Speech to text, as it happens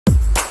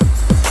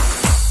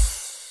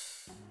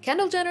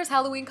Kendall Jenner's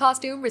Halloween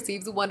costume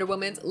receives Wonder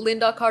Woman's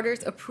Linda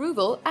Carter's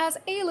approval as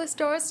A-list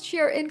stars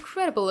share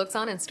incredible looks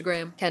on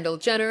Instagram. Kendall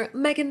Jenner,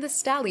 Megan Thee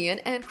Stallion,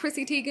 and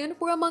Chrissy Teigen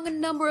were among a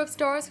number of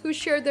stars who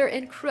shared their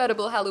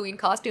incredible Halloween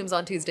costumes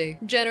on Tuesday.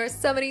 Jenner's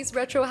 70s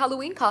retro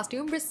Halloween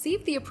costume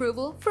received the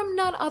approval from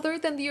none other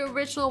than the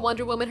original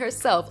Wonder Woman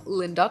herself,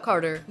 Linda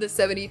Carter. The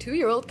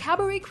 72-year-old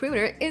cabaret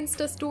crooner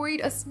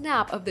Insta-storied a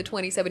snap of the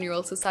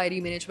 27-year-old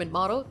Society Management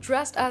model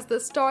dressed as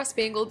the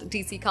star-spangled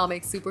DC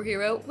Comics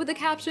superhero with the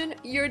caption,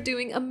 "You're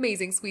doing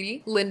amazing,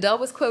 sweetie." Linda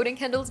was quoting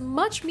Kendall's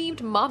much-memed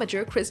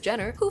momager Kris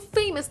Jenner, who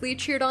famously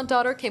cheered on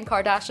daughter Kim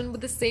Kardashian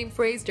with the same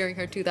phrase during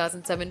her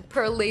 2007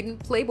 pearl-laden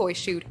Playboy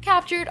shoot,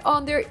 captured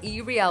on their E!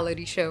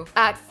 reality show.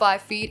 At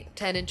 5 feet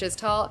 10 inches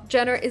tall,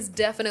 Jenner is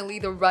definitely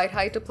the right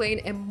height to play an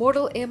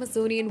immortal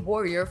Amazonian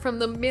warrior from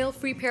the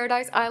male-free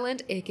Paradise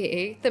Island,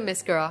 aka the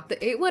Themyscira.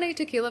 The 818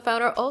 Tequila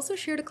founder also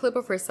shared a clip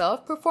of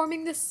herself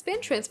performing the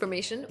spin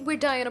transformation where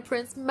Diana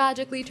Prince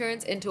magically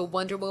turns into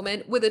Wonder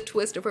Woman with a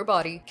twist of her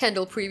body.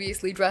 Kendall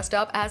previously dressed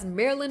up as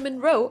Marilyn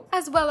Monroe,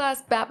 as well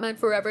as Batman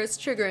Forever's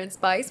Sugar and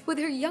Spice with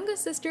her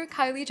youngest sister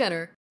Kylie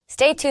Jenner.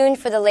 Stay tuned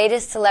for the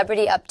latest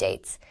celebrity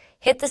updates.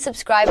 Hit the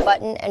subscribe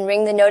button and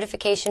ring the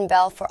notification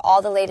bell for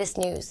all the latest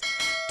news.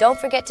 Don't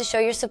forget to show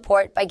your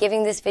support by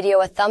giving this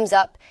video a thumbs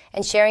up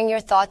and sharing your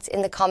thoughts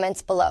in the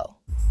comments below.